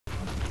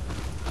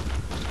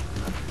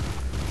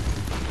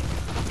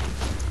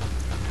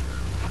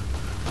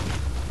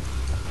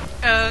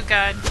Oh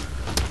god.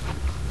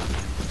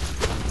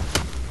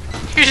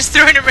 You're just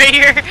throwing him right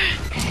here.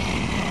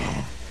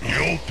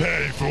 You'll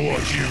pay for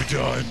what you've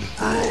done.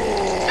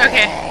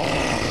 Okay.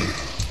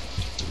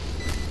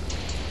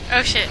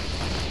 Oh shit.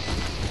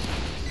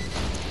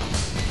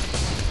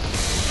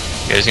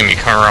 You guys gonna be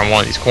coming around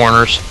one of these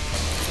corners.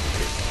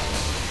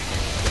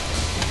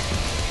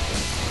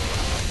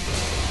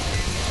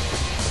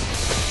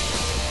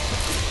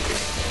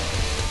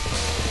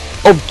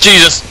 Oh,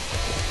 Jesus!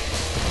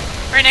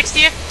 Right next to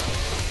you.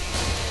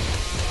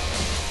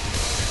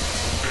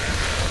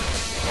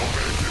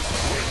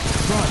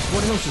 Christ,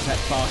 what else has that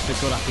bastard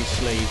got up his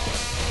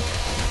sleeve?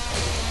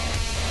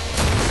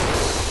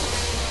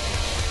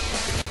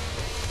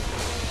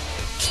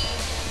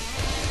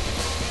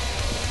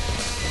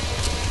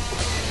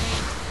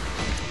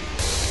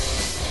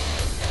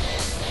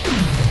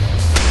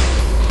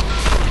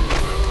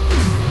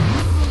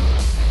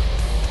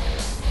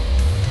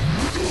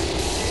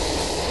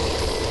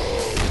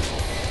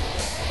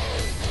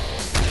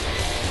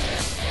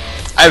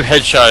 I've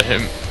headshot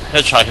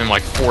him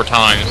like 4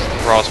 times with the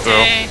crossbow.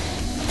 Okay.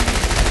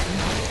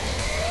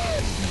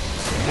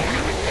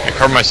 Hey,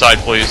 cover my side,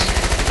 please.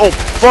 Oh,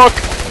 fuck!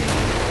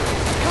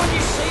 Can't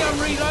you see I'm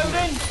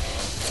reloading?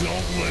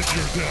 Don't let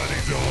your daddy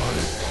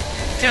die.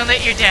 Don't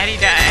let your daddy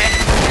die.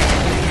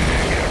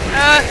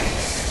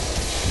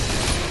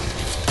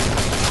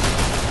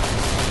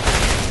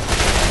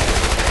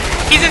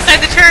 He's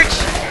inside the church.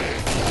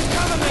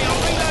 Cover me, I'm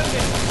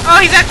reloading. Oh,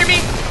 he's after me.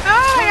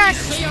 Oh my Can't gosh.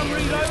 you see I'm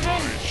reloading?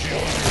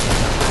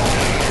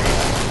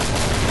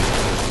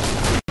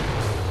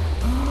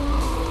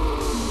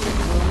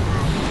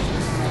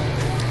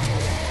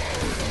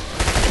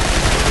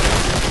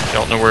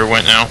 Don't know where he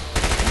went now.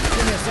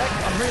 Give me a sec,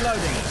 I'm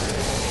reloading.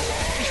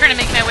 I'm trying to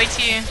make my way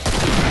to you.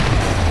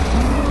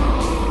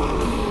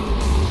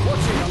 Watch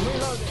it, I'm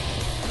reloading.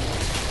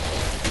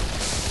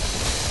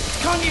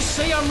 Can't you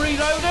see I'm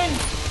reloading?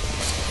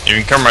 If you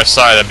can cover my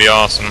side, that'd be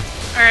awesome.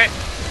 Alright.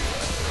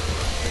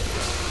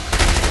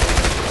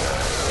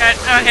 Got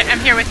it. Oh, okay, I'm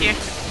here with you.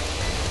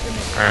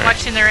 Alright.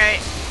 Watching the right.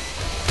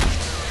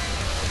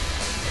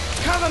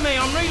 Cover me,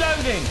 I'm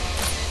reloading.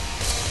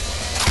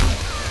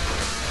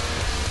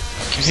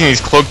 Keep seeing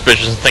these cloaked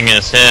bitches and thinking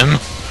it's him.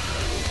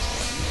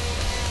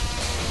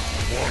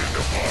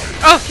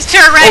 Oh, he's to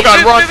our right. Oh god,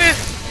 move, run! move, move.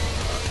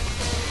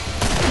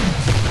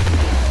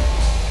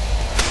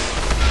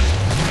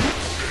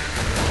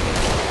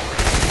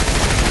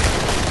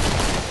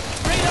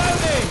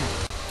 Reloading.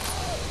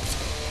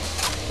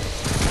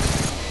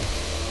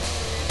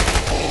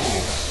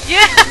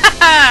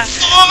 Yeah!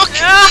 Fuck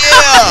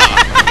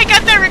Oh, I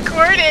got that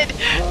recorded.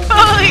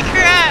 Holy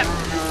crap!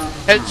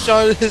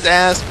 Headshot his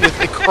ass with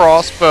a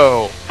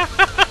crossbow.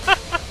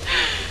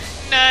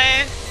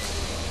 Nice.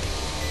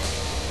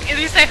 At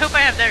least I hope I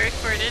have that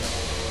recorded.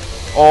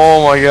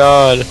 Oh my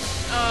god.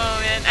 Oh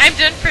man, I'm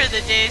done for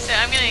the day, so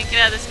I'm gonna get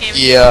out of this game. And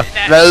Yeah,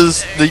 get that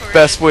is the recorded.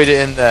 best way to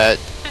end that.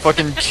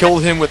 Fucking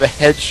killed him with a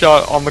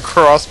headshot on the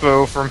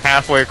crossbow from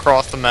halfway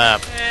across the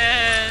map.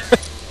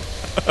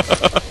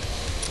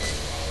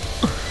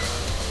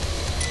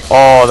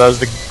 Oh, that was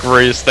the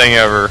greatest thing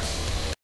ever.